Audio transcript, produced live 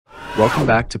Welcome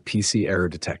back to PC Error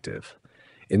Detective.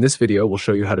 In this video, we'll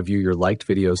show you how to view your liked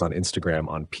videos on Instagram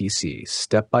on PC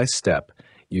step by step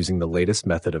using the latest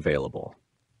method available.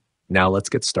 Now let's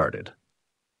get started.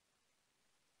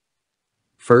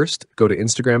 First, go to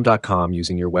Instagram.com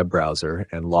using your web browser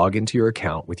and log into your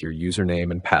account with your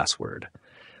username and password.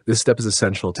 This step is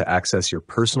essential to access your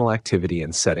personal activity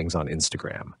and settings on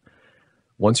Instagram.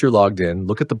 Once you're logged in,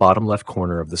 look at the bottom left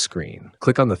corner of the screen.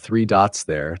 Click on the three dots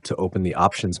there to open the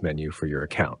options menu for your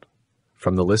account.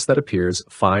 From the list that appears,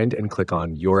 find and click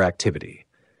on Your Activity.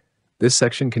 This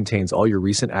section contains all your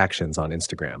recent actions on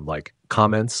Instagram, like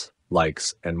comments,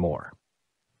 likes, and more.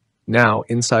 Now,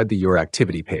 inside the Your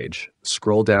Activity page,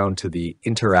 scroll down to the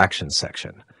Interactions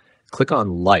section. Click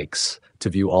on Likes to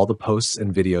view all the posts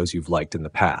and videos you've liked in the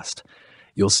past.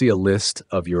 You'll see a list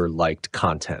of your liked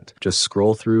content. Just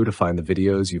scroll through to find the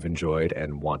videos you've enjoyed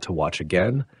and want to watch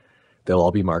again. They'll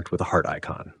all be marked with a heart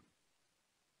icon.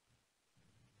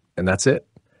 And that's it.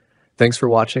 Thanks for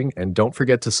watching, and don't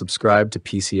forget to subscribe to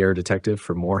PC Error Detective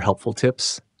for more helpful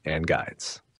tips and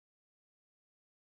guides.